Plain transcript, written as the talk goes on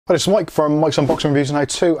Hello, it's Mike from Mike's Unboxing Reviews and How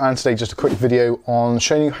To, and today just a quick video on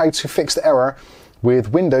showing you how to fix the error with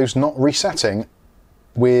Windows not resetting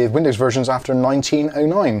with Windows versions after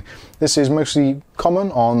 1909. This is mostly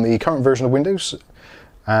common on the current version of Windows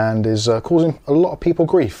and is causing a lot of people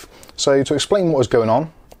grief. So to explain what is going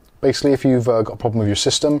on, basically if you've got a problem with your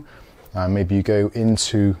system, maybe you go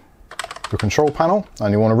into your control panel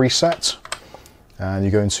and you want to reset, and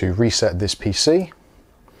you go into reset this PC.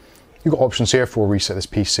 You've got options here for reset this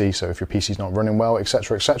PC, so if your PC is not running well,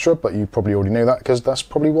 etc, but you probably already know that because that's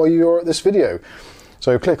probably why you're at this video.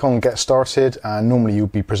 So click on get started, and normally you'll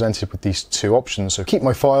be presented with these two options. So keep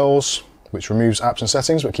my files, which removes apps and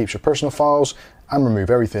settings but keeps your personal files, and remove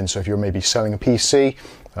everything. So if you're maybe selling a PC,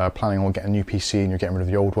 planning on getting a new PC and you're getting rid of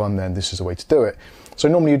the old one, then this is the way to do it. So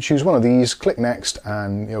normally you'd choose one of these, click next,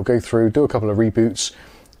 and you'll go through, do a couple of reboots,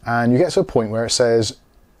 and you get to a point where it says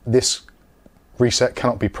this reset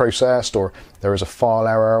cannot be processed, or there is a file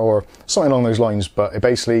error or something along those lines, but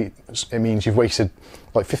it means you've wasted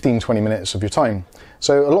like 15-20 minutes of your time.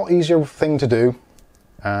 So a lot easier thing to do,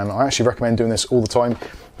 and I actually recommend doing this all the time.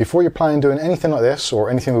 Before you're planning doing anything like this or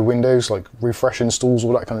anything with Windows, like refresh installs,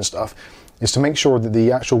 all that kind of stuff, is to make sure that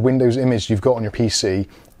the actual Windows image you've got on your PC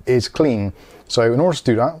is clean. So in order to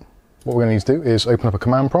do that, what we're going to need to do is open up a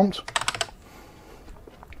command prompt,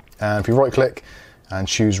 and if you right click and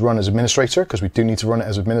choose run as administrator, because we do need to run it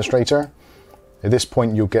as administrator. At this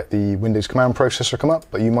point you'll get the Windows command processor come up,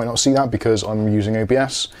 but you might not see that because I'm using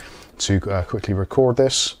OBS to quickly record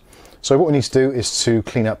this. So what we need to do is to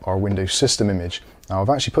clean up our Windows system image. Now I've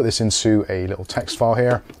actually put this into a little text file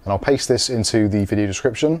here, and I'll paste this into the video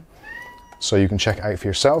description so you can check it out for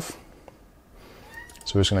yourself.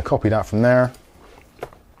 So we're just going to copy that from there,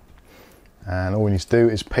 and all we need to do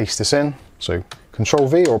is paste this in. So Control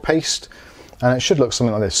V or paste, and it should look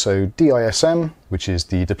something like this. So DISM, which is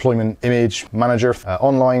the deployment image manager,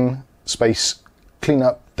 online space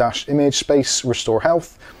cleanup dash image space restore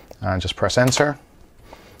health, and just press enter.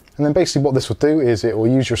 And then basically what this will do is it will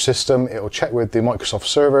use your system, it will check with the Microsoft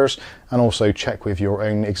servers, and also check with your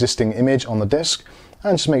own existing image on the disk,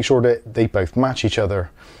 and just make sure that they both match each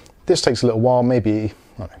other. This takes a little while, maybe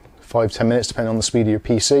 5-10 minutes depending on the speed of your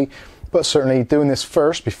PC, but certainly doing this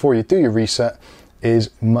first before you do your reset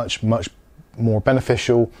is much more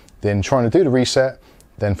beneficial than trying to do the reset,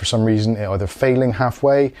 then for some reason it either failing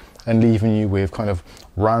halfway and leaving you with kind of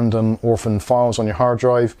random orphan files on your hard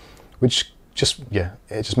drive, which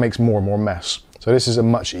it just makes more and more mess. So this is a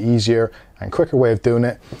much easier and quicker way of doing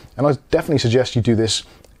it, and I definitely suggest you do this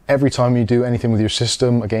every time you do anything with your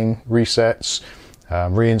system. Again, resets,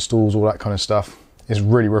 reinstalls, all that kind of stuff is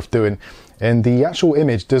really worth doing. And the actual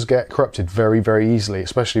image does get corrupted very easily,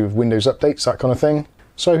 especially with Windows updates, that kind of thing.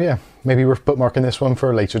 So yeah, maybe worth bookmarking this one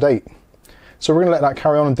for a later date. So we're going to let that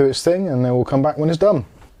carry on and do its thing, and then we'll come back when it's done.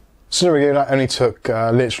 So there we go, that only took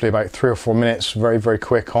literally about 3 or 4 minutes, very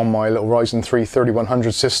quick on my little Ryzen 3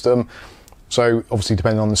 3100 system. So obviously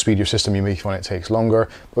depending on the speed of your system, you may find it takes longer.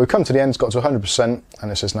 But we've come to the end, it's got to 100%,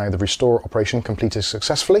 and it says now the restore operation completed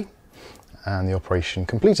successfully. And the operation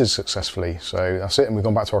completed successfully. So that's it, and we've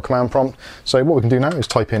gone back to our command prompt. So what we can do now is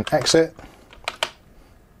type in exit,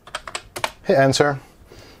 hit enter.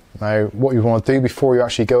 Now what you want to do before you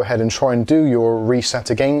actually go ahead and try and do your reset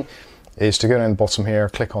again is to go down the bottom here,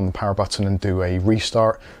 click on the power button and do a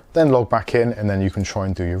restart, then log back in, and then you can try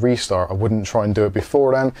and do your restart. I wouldn't try and do it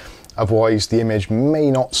before then, otherwise the image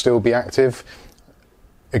may not still be active.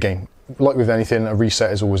 Again, like with anything, a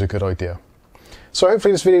reset is always a good idea. So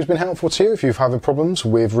hopefully this video has been helpful to you if you're having problems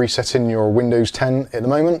with resetting your Windows 10 at the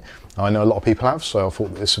moment. I know a lot of people have, so I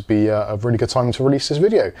thought this would be a really good time to release this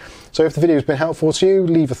video. So if the video has been helpful to you,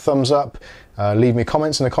 leave a thumbs up, leave me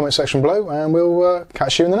comments in the comment section below, and we'll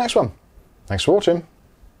catch you in the next one. Thanks for watching.